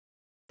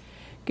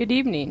Good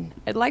evening.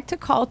 I'd like to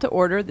call to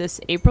order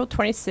this April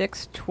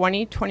 26,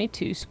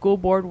 2022 school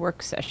board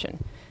work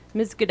session.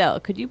 Ms. Goodell,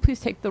 could you please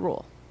take the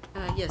roll?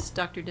 Yes,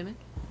 Dr. Dimmick,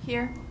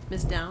 Here.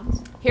 Ms.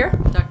 Downs, Here.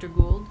 Dr.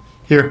 Gould,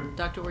 Here.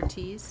 Dr.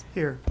 Ortiz,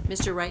 Here.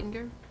 Mr.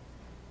 Reitinger,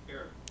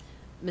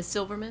 Ms.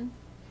 Silverman,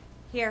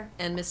 Here.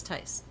 and Ms.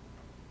 Tice.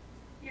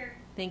 Here.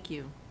 Thank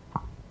you.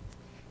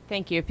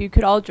 Thank you. If you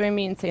could all join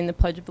me in saying the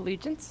Pledge of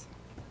Allegiance.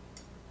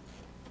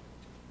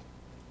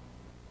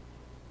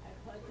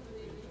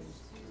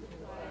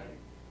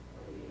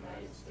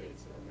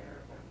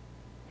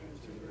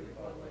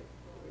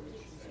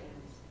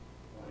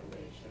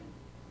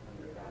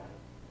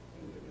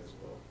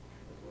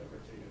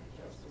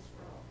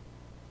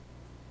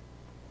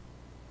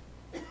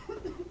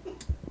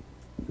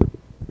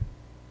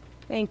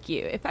 Thank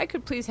you. If I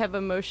could please have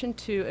a motion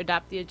to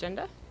adopt the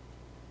agenda.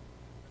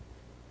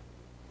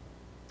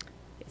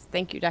 Yes,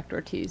 thank you, Dr.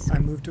 Ortiz. I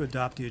move to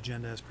adopt the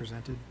agenda as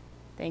presented.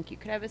 Thank you.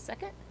 Could I have a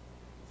second?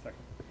 Second.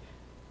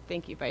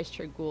 Thank you, Vice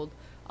Chair Gould.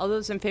 All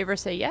those in favor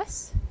say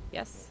yes?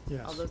 Yes.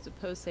 Yes. All those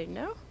opposed say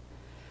no.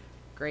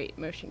 Great,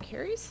 motion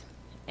carries.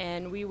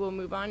 And we will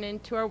move on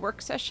into our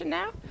work session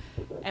now.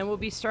 And we'll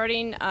be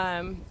starting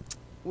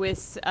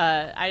with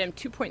item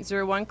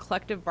 2.01,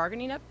 collective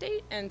bargaining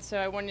update. And so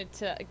I wanted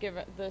to give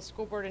the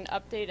school board an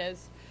update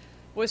as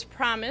was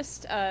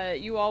promised.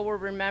 You all will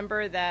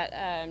remember that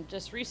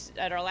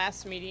at our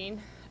last meeting,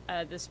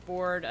 this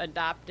board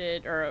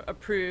adopted or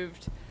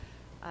approved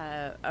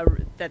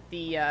that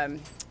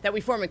we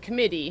form a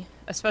committee,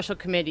 a special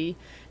committee,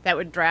 that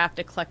would draft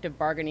a collective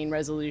bargaining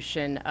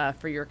resolution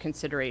for your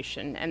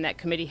consideration. And that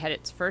committee had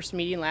its first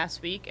meeting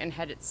last week and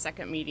had its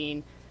second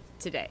meeting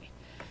today.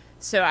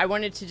 So I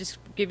wanted to just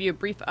give you a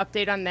brief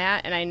update on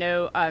that, and I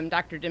know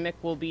Dr. Dimmick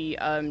will be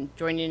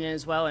joining in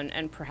as well,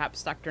 and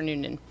perhaps Dr.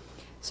 Noonan.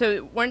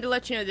 So wanted to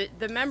let you know that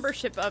the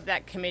membership of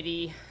that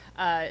committee,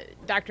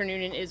 Dr.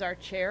 Noonan is our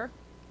chair,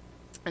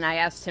 and I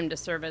asked him to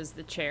serve as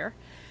the chair.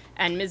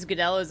 And Ms.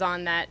 Goodell is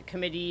on that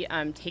committee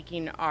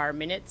taking our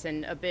minutes,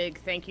 and a big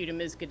thank you to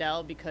Ms.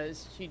 Goodell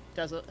because she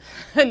does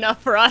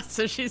enough for us,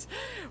 so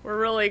we're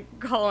really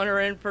calling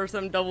her in for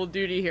some double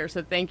duty here,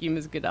 so thank you,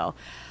 Ms. Goodell.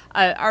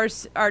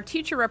 Our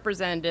teacher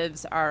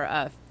representatives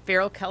are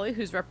Farrell Kelly,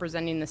 who's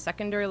representing the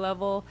secondary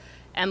level,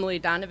 Emily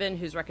Donovan,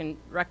 who's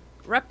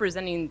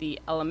representing the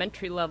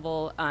elementary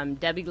level,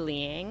 Debbie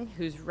Liang,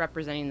 who's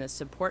representing the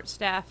support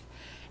staff,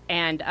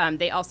 and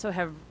they also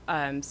have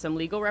some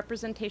legal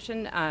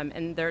representation,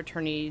 and their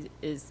attorney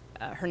is,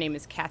 her name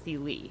is Kathy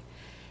Lee.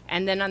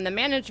 And then on the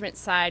management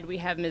side, we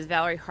have Ms.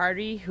 Valerie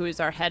Hardy, who is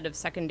our head of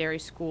secondary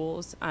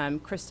schools,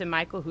 Kristen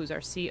Michael, who's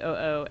our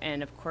COO,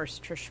 and of course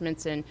Trish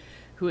Schminson,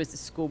 who is the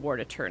school board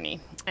attorney.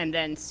 And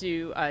then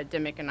Sue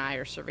Dimmick and I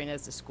are serving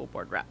as the school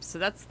board reps. So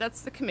that's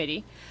the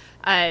committee.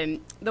 The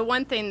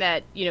one thing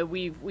that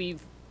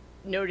we've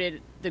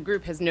noted, the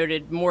group has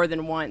noted more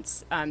than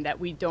once,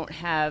 that we don't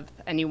have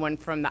anyone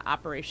from the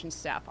operations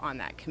staff on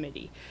that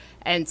committee.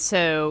 And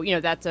so,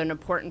 that's an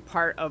important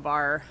part of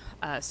our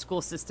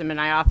school system.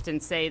 And I often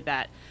say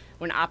that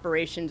when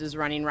operations is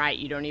running right,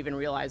 you don't even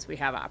realize we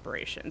have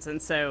operations.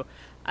 And so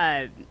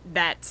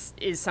that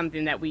is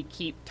something that we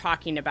keep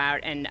talking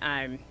about. And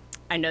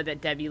I know that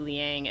Debbie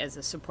Liang, as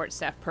a support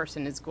staff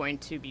person, is going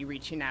to be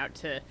reaching out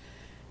to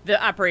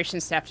the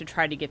operations staff to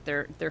try to get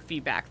their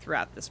feedback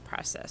throughout this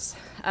process.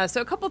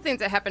 So a couple things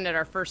that happened at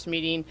our first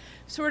meeting,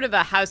 sort of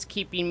a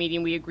housekeeping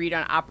meeting. We agreed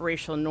on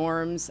operational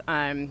norms,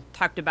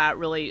 talked about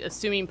really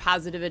assuming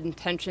positive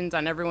intentions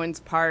on everyone's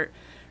part,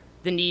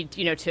 the need,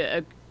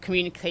 to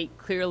communicate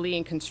clearly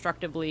and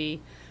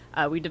constructively.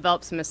 We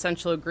developed some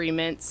essential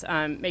agreements,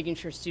 making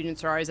sure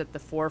students are always at the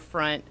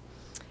forefront,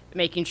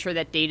 making sure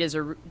that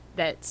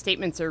that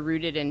statements are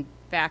rooted in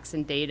facts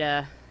and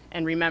data,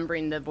 and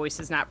remembering the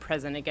voice is not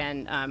present,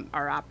 again,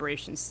 our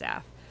operations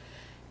staff.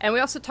 And we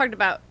also talked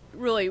about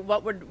really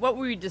what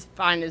we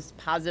define as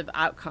positive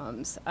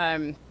outcomes.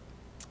 And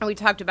we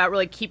talked about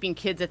really keeping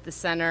kids at the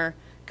center,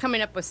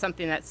 coming up with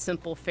something that's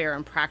simple, fair,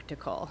 and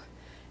practical.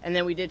 And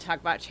then we did talk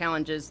about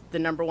challenges, the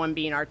number one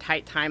being our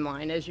tight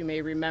timeline. As you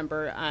may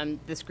remember,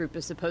 this group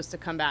is supposed to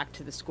come back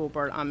to the school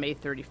board on May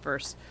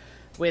 31st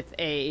with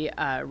a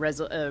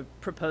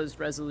proposed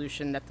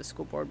resolution that the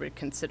school board would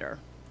consider.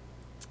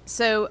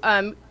 So,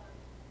 I'm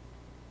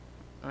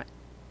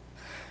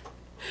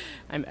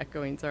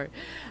echoing, sorry.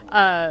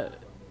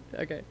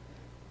 Okay.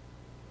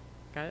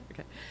 Got it?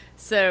 Okay.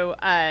 So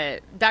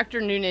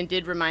Dr. Noonan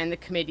did remind the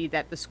committee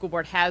that the school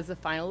board has the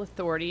final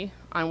authority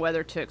on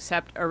whether to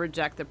accept or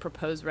reject the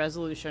proposed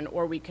resolution,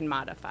 or we can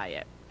modify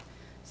it.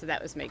 So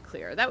that was made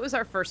clear. That was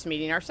our first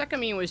meeting. Our second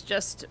meeting was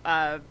just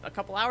a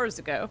couple hours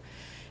ago.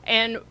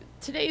 And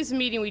today's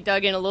meeting, we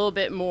dug in a little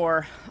bit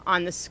more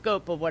on the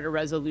scope of what a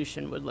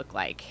resolution would look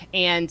like.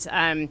 And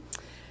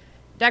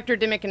Dr.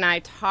 Dimmick and I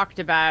talked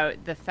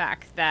about the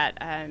fact that,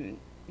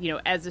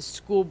 as a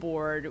school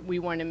board, we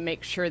want to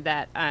make sure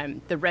that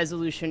the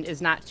resolution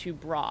is not too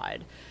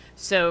broad.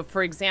 So,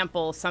 for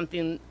example,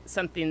 something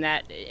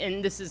that,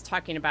 and this is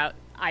talking about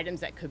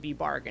items that could be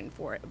bargained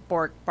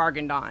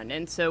on.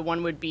 And so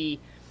one would be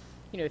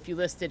if you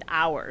listed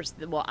hours,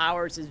 well,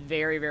 hours is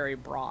very, very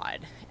broad.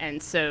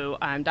 And so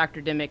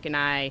Dr. Dimick and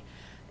I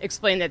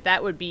explained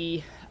that would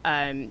be,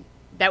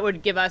 that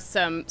would give us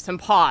some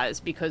pause,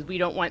 because we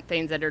don't want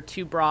things that are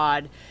too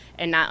broad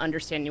and not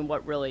understanding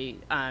what really,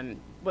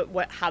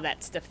 how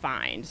that's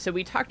defined. So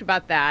we talked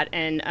about that,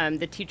 and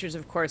the teachers,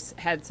 of course,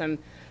 had some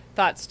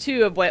thoughts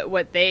too of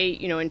what they,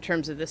 in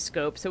terms of the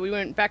scope. So we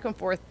went back and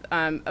forth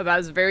about, it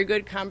was a very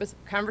good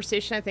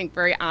conversation, I think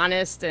very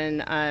honest,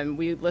 and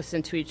we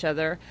listened to each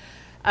other.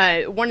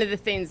 One of the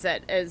things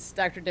that, as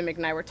Dr. Dimick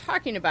and I were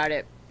talking about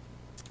it,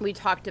 we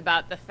talked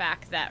about the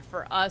fact that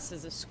for us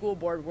as a school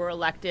board, we're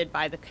elected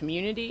by the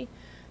community.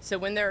 So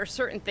when there are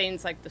certain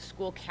things like the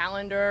school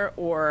calendar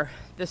or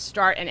the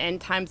start and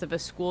end times of a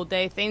school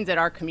day, things that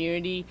our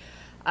community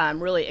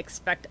really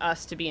expect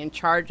us to be in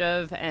charge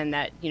of, and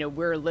that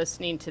we're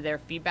listening to their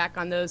feedback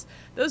on those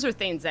are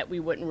things that we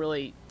wouldn't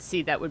really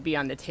see that would be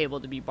on the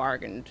table to be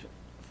bargained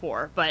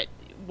for. But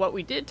what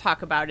we did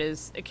talk about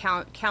is a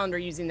calendar,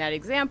 using that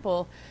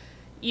example,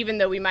 even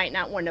though we might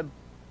not want to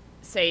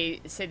say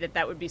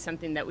that would be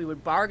something that we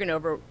would bargain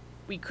over,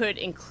 we could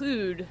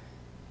include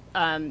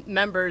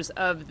members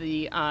of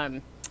the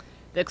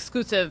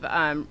exclusive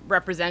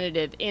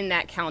representative in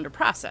that calendar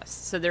process.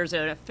 So there's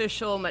an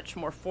official, much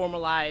more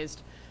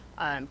formalized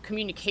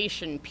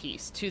communication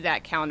piece to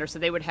that calendar, so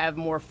they would have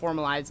more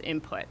formalized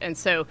input. And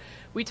so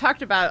we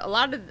talked about a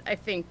lot of, I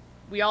think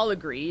we all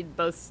agreed,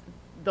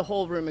 the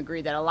whole room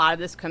agreed, that a lot of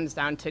this comes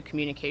down to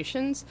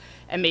communications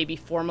and maybe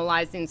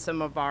formalizing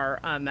some of our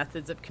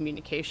methods of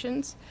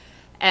communications.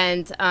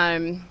 And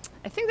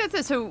I think that's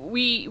it. So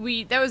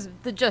that was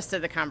the gist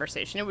of the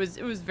conversation. It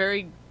was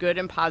very good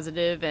and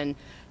positive, and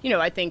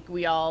I think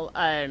we all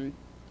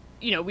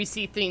we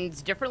see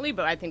things differently,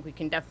 but I think we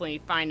can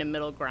definitely find a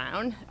middle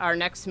ground. Our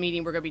next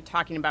meeting, we're going to be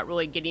talking about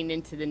really getting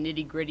into the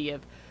nitty gritty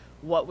of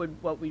what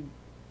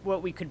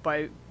we could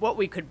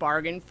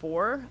bargain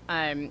for.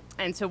 And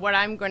so what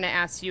I'm going to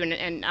ask you,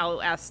 and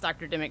I'll ask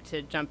Dr. Dimick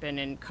to jump in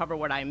and cover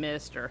what I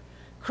missed or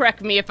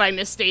correct me if I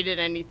misstated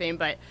anything,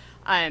 but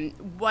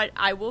what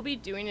I will be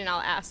doing, and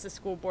I'll ask the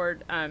school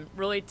board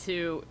really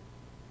to,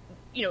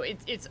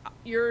 it's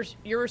your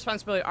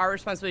responsibility, our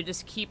responsibility,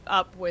 just keep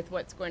up with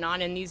what's going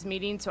on in these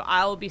meetings. So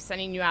I'll be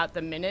sending you out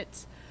the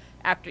minutes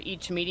after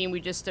each meeting.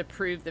 We just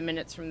approved the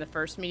minutes from the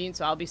first meeting,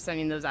 so I'll be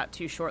sending those out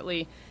to you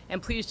shortly.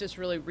 And please just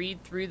really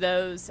read through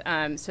those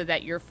so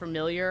that you're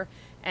familiar.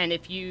 And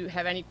if you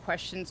have any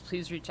questions,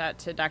 please reach out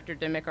to Dr.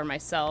 Dimick or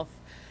myself.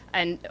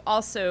 And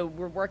also,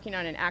 we're working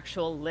on an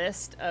actual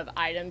list of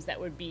items that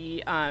would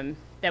be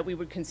that we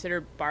would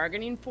consider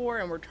bargaining for,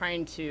 and we're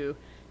trying to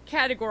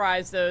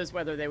categorize those,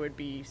 whether they would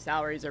be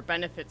salaries or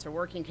benefits or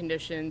working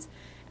conditions,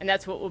 and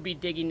that's what we'll be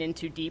digging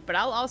into deep. But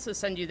I'll also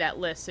send you that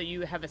list so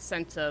you have a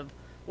sense of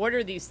what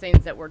are these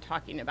things that we're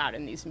talking about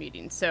in these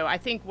meetings. So I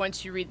think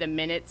once you read the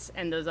minutes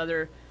and those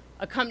other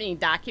accompanying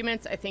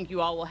documents, I think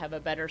you all will have a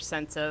better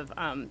sense of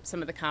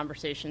some of the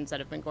conversations that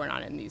have been going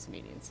on in these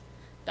meetings.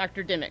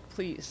 Dr. Dimick,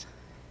 please.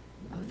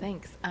 Oh,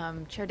 thanks.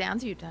 Chair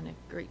Downs, you've done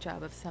a great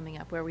job of summing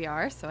up where we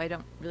are, so I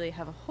don't really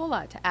have a whole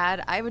lot to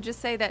add. I would just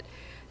say that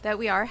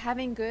we are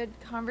having good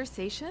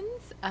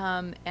conversations,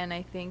 and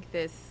I think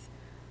this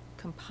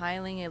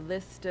compiling a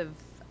list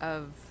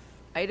of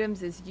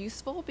items is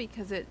useful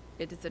because it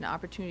is an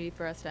opportunity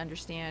for us to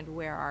understand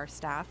where our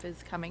staff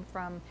is coming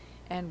from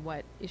and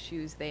what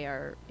issues they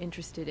are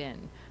interested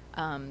in.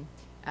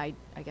 I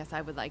guess I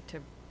would like to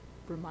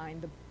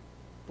remind the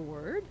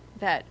board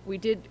that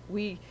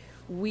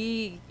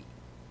we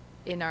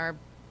in our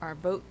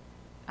vote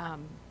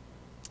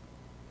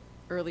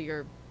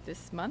earlier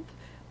this month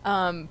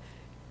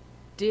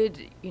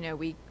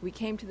we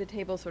came to the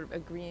table sort of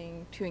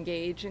agreeing to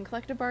engage in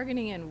collective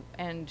bargaining,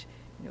 and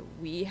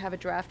we have a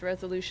draft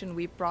resolution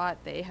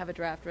they have a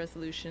draft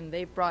resolution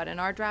they've brought, and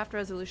our draft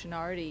resolution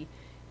already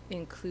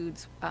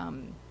includes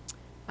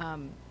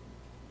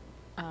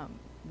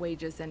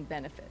wages and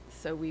benefits.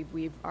 So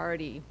we've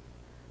already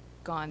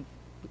gone,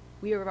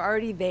 we are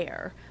already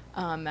there.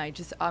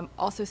 I'm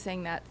also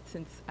saying that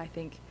since I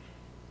think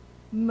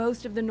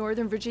most of the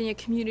Northern Virginia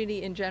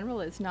community in general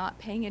is not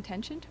paying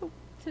attention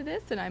to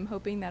this, and I'm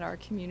hoping that our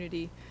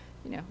community,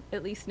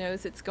 at least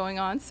knows it's going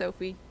on. So if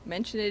we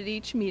mention it at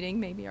each meeting,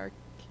 maybe our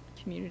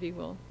community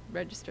will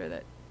register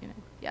that,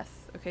 yes,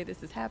 okay,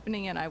 this is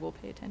happening, and I will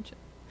pay attention.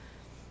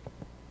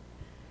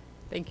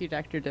 Thank you,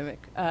 Dr. Dimick.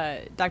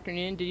 Dr.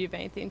 Noonan, did you have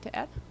anything to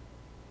add?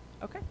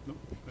 Okay. Nope.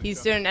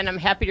 He's doing, and I'm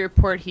happy to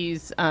report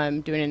he's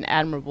doing an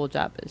admirable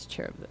job as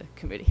chair of the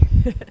committee.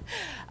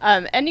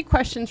 Any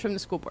questions from the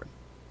school board?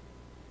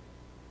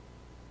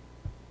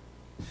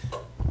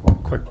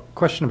 Quick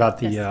question about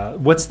the, Yes.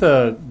 what's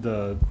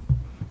the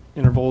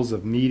intervals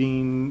of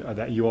meeting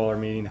that you all are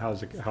meeting? How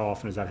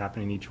often is that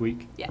happening each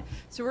week? Yeah,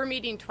 so we're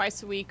meeting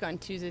twice a week on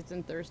Tuesdays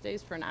and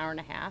Thursdays for an hour and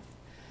a half.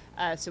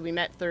 So we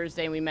met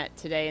Thursday and we met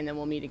today, and then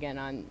we'll meet again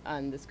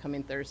on this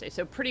coming Thursday.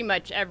 So pretty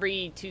much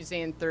every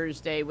Tuesday and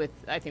Thursday, with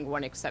I think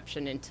one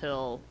exception,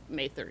 until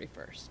May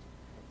 31st.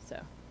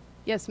 So,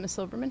 yes, Ms.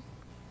 Silverman?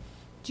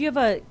 Do you have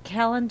a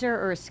calendar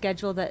or a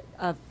schedule that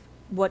of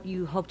what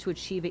you hope to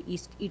achieve at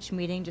each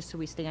meeting, just so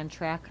we stay on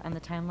track on the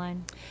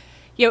timeline?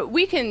 Yeah,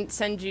 we can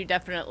send you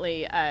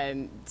definitely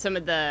some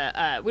of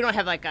the, we don't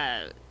have like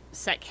a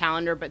set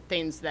calendar, but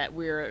things that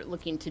we're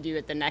looking to do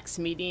at the next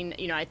meeting.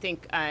 You know, I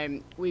think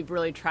we've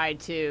really tried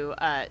to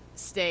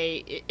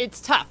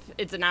it's tough.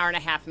 It's an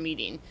hour-and-a-half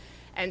meeting.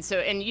 And so,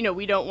 and you know,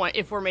 we don't want,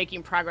 if we're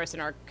making progress in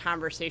our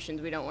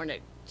conversations, we don't want to,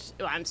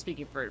 well, I'm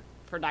speaking for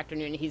Dr.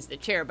 Noonan, he's the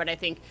chair, but I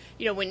think,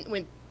 you know,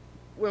 when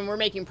we're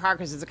making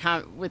progress as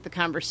with the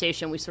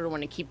conversation, we sort of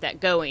want to keep that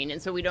going.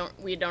 And so we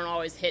don't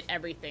always hit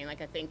everything.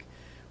 Like I think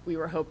we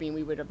were hoping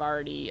we would have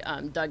already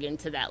dug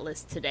into that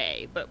list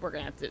today, but we're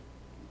going to have to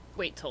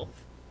wait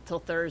till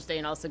Thursday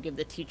and also give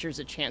the teachers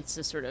a chance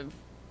to sort of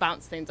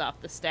bounce things off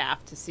the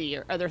staff to see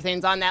are there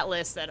things on that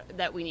list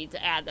that we need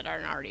to add that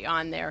aren't already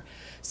on there.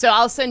 So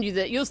I'll send you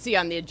you'll see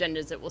on the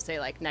agendas it will say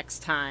like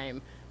next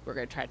time we're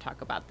going to try to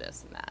talk about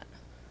this and that.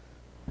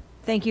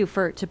 Thank you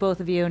to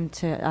both of you and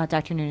to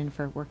Dr. Noonan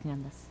for working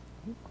on this.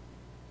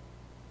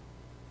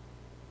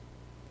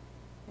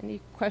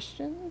 Any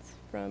questions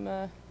from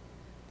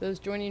those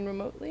joining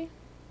remotely?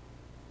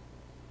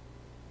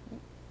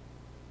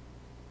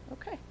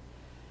 Okay.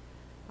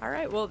 All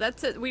right. Well,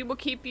 that's it. We will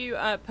keep you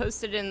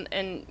posted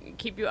and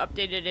keep you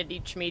updated at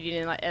each meeting.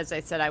 And as I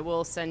said, I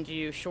will send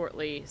out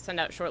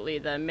shortly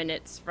the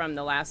minutes from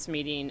the last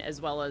meeting as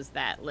well as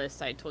that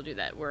list I told you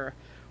that we're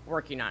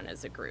working on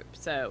as a group.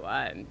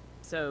 So,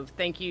 so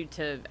thank you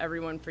to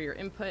everyone for your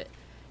input,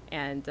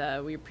 and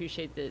we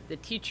appreciate the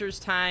teachers'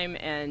 time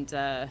and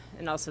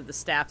also the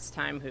staff's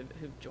time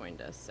who've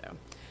joined us. So.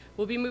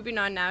 We'll be moving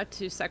on now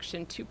to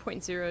section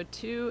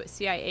 2.02,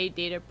 CIA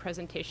data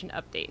presentation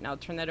update, and I'll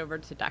turn that over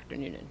to Dr.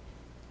 Noonan.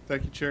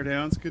 Thank you, Chair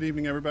Downs. Good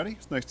evening, everybody.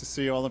 It's nice to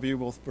see all of you,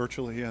 both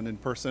virtually and in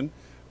person.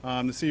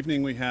 This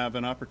evening we have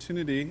an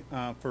opportunity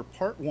for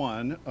part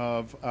one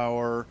of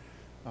our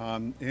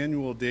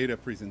annual data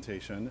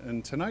presentation.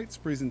 And tonight's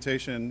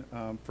presentation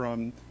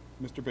from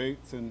Mr.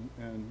 Bates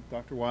and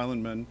Dr.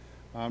 Weilenman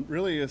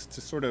really is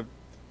to sort of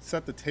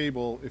set the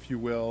table, if you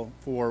will,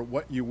 for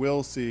what you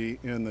will see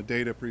in the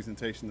data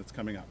presentation that's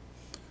coming up.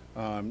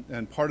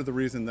 And part of the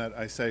reason that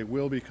I say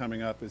will be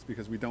coming up is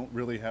because we don't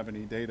really have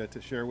any data to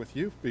share with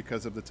you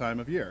because of the time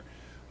of year.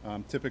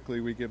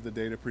 Typically we give the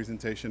data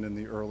presentation in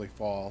the early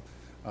fall.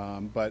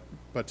 But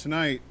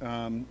tonight,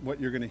 what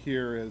you're going to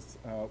hear is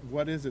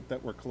what is it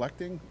that we're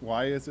collecting,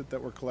 why is it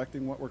that we're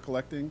collecting what we're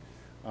collecting,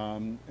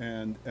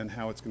 and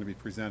how it's going to be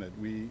presented.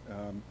 We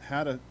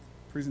had a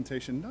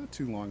presentation not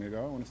too long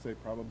ago, I want to say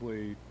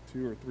probably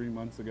 2 or 3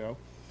 months ago,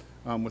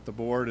 with the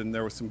board, and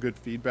there was some good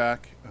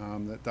feedback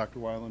that Dr.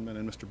 Weilenman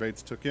and Mr.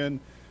 Bates took in.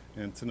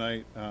 And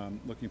tonight,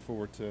 looking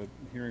forward to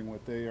hearing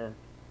what they are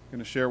going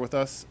to share with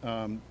us,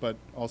 but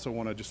also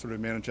want to just sort of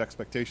manage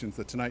expectations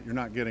that tonight you're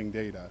not getting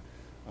data,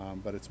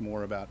 but it's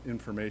more about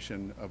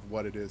information of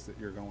what it is that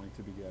you're going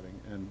to be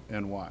getting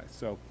and why.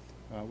 So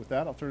with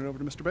that, I'll turn it over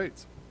to Mr.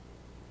 Bates.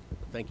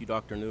 Thank you,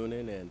 Dr.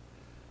 Noonan, and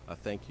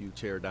thank you,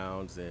 Chair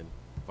Downs and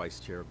Vice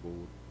Chair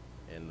Gould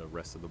and the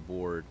rest of the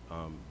board,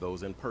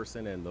 those in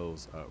person and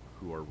those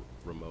who are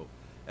remote.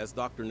 As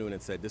Dr. Noonan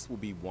said, this will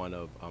be one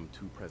of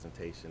 2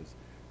 presentations.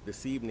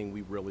 This evening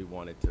we really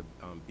wanted to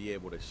be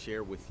able to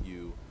share with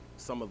you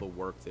some of the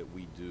work that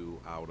we do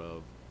out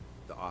of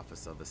the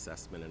Office of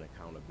Assessment and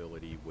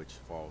Accountability, which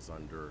falls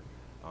under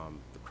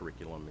the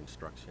Curriculum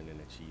Instruction and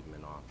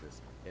Achievement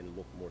Office, and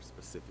look more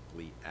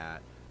specifically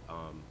at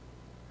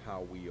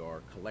how we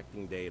are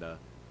collecting data,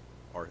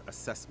 our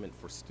assessment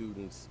for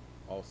students,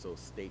 also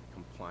state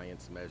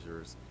compliance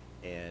measures,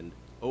 and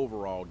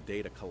overall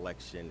data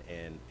collection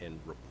and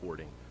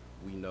reporting.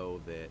 We know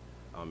that,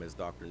 as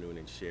Dr.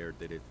 Noonan shared,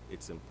 that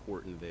it's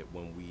important that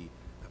when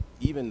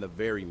even the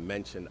very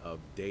mention of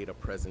data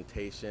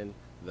presentation,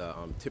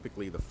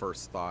 typically the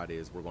first thought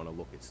is we're going to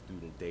look at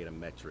student data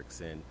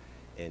metrics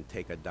and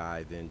take a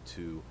dive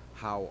into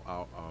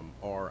how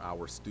are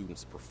our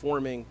students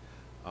performing,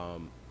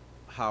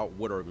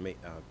 what are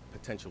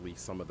potentially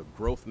some of the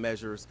growth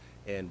measures,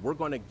 and we're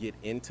going to get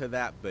into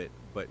that, but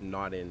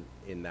not in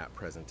that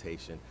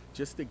presentation.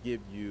 Just to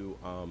give you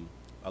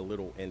a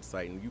little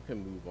insight, and you can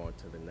move on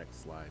to the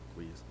next slide,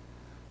 please.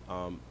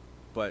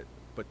 But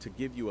to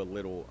give you a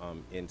little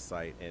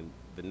insight, and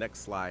the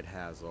next slide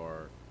has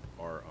our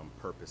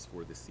purpose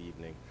for this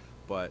evening.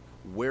 But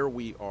where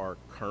we are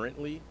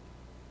currently,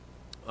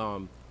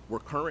 we're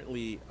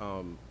currently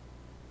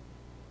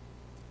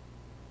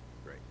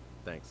great,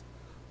 thanks.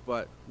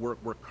 But we're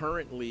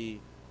currently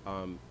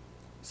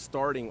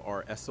starting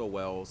our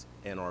SOLs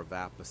and our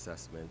VAP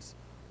assessments.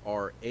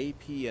 Our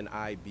AP and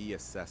IB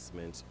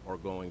assessments are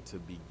going to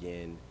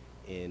begin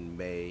in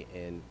May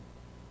and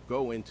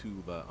go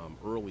into the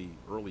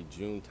early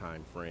June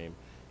time frame.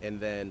 And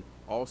then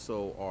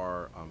also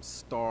our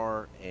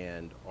STAR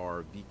and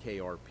our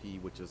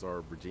VKRP, which is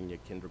our Virginia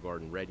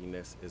Kindergarten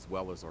Readiness, as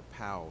well as our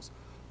PALS,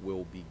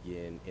 will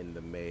begin in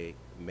the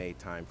May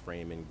time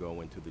frame and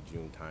go into the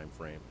June time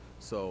frame.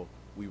 So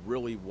we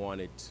really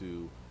wanted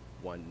to,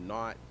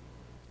 not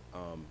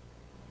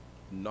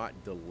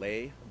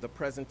delay the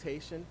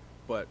presentation,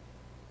 but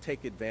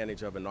take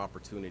advantage of an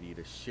opportunity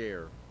to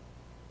share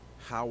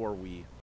how are we